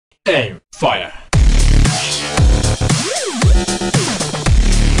Aim. Fire.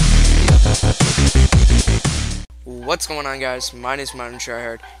 What's going on, guys? My name is Mountain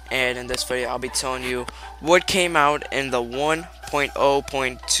Tryhard, and in this video I'll be telling you what came out in the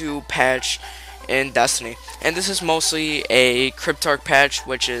 1.0.2 patch in Destiny. And this is mostly a Cryptarch patch,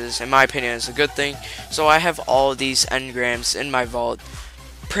 which is, in my opinion, is a good thing. So I have all these engrams in my vault,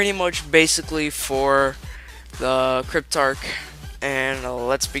 pretty much basically for the Cryptarch, and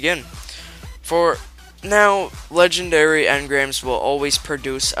let's begin. For now, legendary engrams will always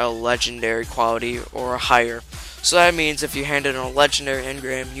produce a legendary quality or higher. So that means if you hand in a legendary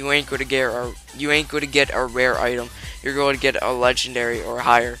engram, you ain't going to get a rare item. You're going to get a legendary or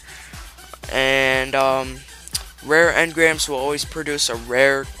higher. And rare engrams will always produce a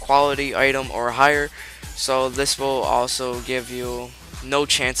rare quality item or higher. So this will also give you no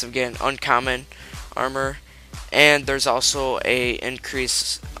chance of getting uncommon armor. And there's also a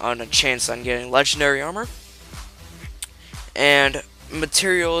increase on a chance on getting legendary armor. And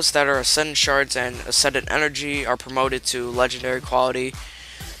materials that are Ascendant Shards and Ascendant Energy are promoted to legendary quality.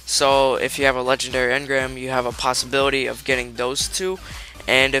 So if you have a legendary engram, you have a possibility of getting those two.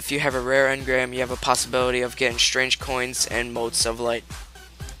 And if you have a rare engram, you have a possibility of getting Strange Coins and Motes of Light.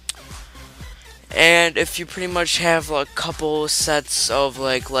 And if you pretty much have a couple sets of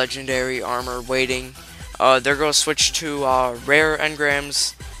like legendary armor waiting, they're going to switch to rare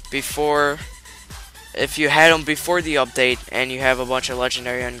engrams before. If you had them before the update and you have a bunch of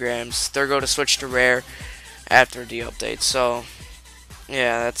legendary engrams, they're going to switch to rare after the update. So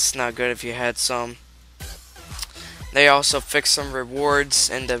yeah, that's not good if you had some. They also fixed some rewards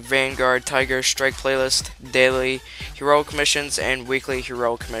in the Vanguard Tiger Strike playlist, daily heroic missions, and weekly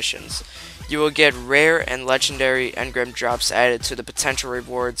heroic missions. You will get rare and legendary engram drops added to the potential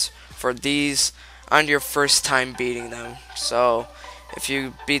rewards for these on your first time beating them. So if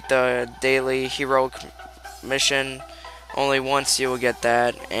you beat the daily heroic mission only once, you will get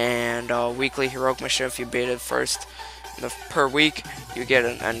that, and weekly heroic mission, if you beat it first per week, you get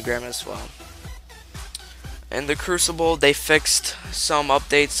an engram as well. In the Crucible, they fixed some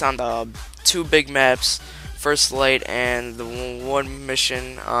updates on the two big maps, First Light and the one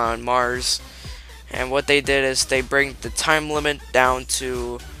mission on Mars. And what they did is they bring the time limit down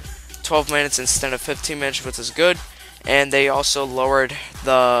to 12 minutes instead of 15 minutes, which is good. And they also lowered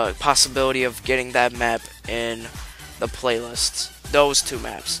the possibility of getting that map in the playlists, those two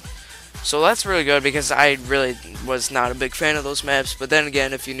maps. So that's really good, because I really was not a big fan of those maps. But then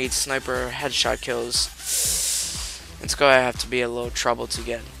again, if you need sniper headshot kills, it's going to have to be a little trouble to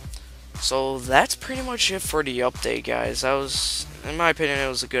get. So that's pretty much it for the update, guys. That was, in my opinion, it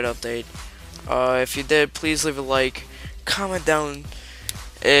was a good update. If you did, please leave a like, comment down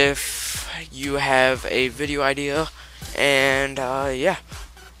if you have a video idea, and yeah.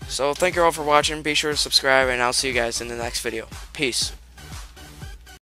 So thank you all for watching. Be sure to subscribe, and I'll see you guys in the next video. Peace.